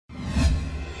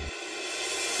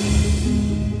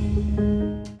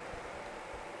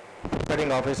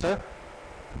Returning officer,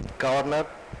 governor,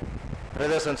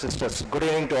 brothers and sisters, good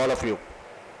evening to all of you.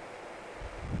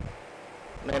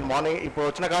 నేను morning ఇప్పుడు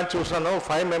వచ్చిన కానీ చూసాను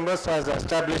 5 members has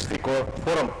establish the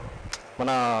forum, మన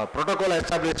ప్రోటోకాల్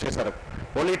ఎస్టాబ్లిష్ చేశారు.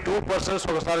 ఓన్లీ 2 persons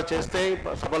ఒకసారి చేస్తే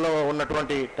సభలో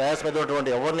ఉన్నటువంటి టయాస్ మీద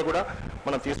ఉన్నటువంటి ఎవరిని కూడా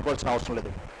మనం తీసుకోవాల్సిన అవసరం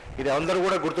లేదు. ఇది అందరూ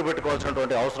కూడా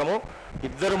గుర్తుపెట్టుకోవాల్సినటువంటి అవసరము.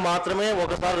 ఇద్దరు మాత్రమే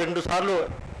ఒకసారి 2 సార్లు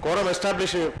కోరం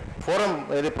ఎస్టాబ్లిష్ ఫోరం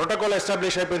ఇది ప్రోటోకాల్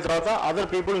ఎస్టాబ్లిష్ అయిపోయిన తర్వాత other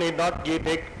people need not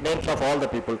take names of all the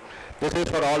people. This is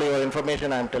for all your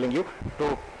information I'm telling you to.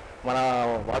 మన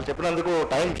వాళ్ళు చెప్పినందుకు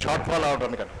టైం షార్ట్ ఫాల్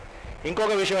అవడం కానీ.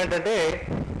 ఇంకొక విషయం ఏంటంటే,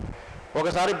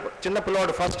 ఒకసారి చిన్న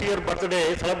పిల్లవాడు ఫస్ట్ ఇయర్ బర్త్డే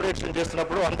సెలబ్రేషన్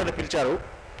చేస్తున్నప్పుడు అందరిని పిలిచారు.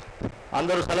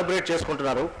 అందరూ సెలబ్రేట్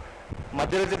చేసుకుంటున్నారు.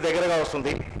 మధ్యరాత్రి దగ్గరగా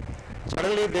వస్తుంది.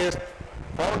 Suddenly they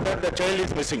found that the child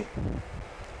is missing.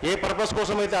 A purpose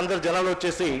కోసం అయితే అందరు జనాలు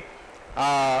వచ్చేసి ఆ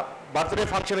బర్త్డే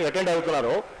ఫంక్షన్ అటెండ్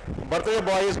అవుతున్నారో, బర్త్డే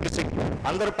బాయ్ ఈజ్ మిస్సింగ్.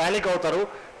 అందరూ ప్యానిక్ అవుతారు.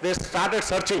 They started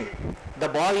searching. The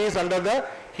boy is under the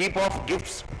heap of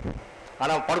gifts.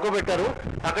 అలా పడుకోబెట్టారు.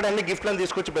 అక్కడ అన్ని గిఫ్ట్లను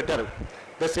తీసుకొచ్చి పెట్టారు.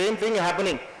 The same thing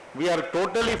happening. We are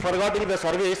totally ఫర్గాటింగ్ the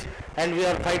service and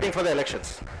we are fighting for the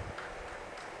elections.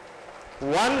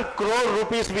 1 crore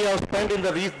rupees we have spent in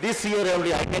this year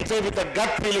only. I can say with a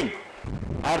gut feeling.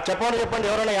 చెప్పండి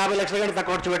ఎవరైనా 50 లక్షల కంటే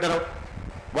తక్కువ ఖర్చు పెట్టారు?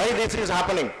 Why this is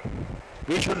happening?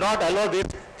 We should not allow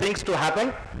these things to happen.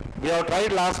 We have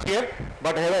tried last year,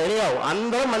 but anyhow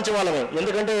అందరం మంచి వాళ్ళమే.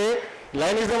 ఎందుకంటే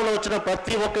లైనిజంలో వచ్చిన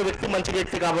ప్రతి ఒక్క వ్యక్తి మంచి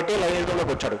వ్యక్తి కాబట్టి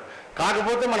లైనిజంలోకి వచ్చాడు.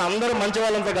 కాకపోతే మన అందరం మంచి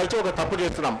వాళ్ళంతా కలిసి ఒక తప్పు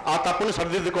చేస్తున్నాం. ఆ తప్పుని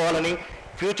సరిదిద్దుకోవాలని,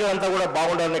 ఫ్యూచర్ అంతా కూడా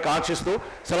బాగుండాలని కాంక్షిస్తూ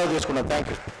సెలవు తీసుకున్నాం.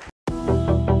 Thank you.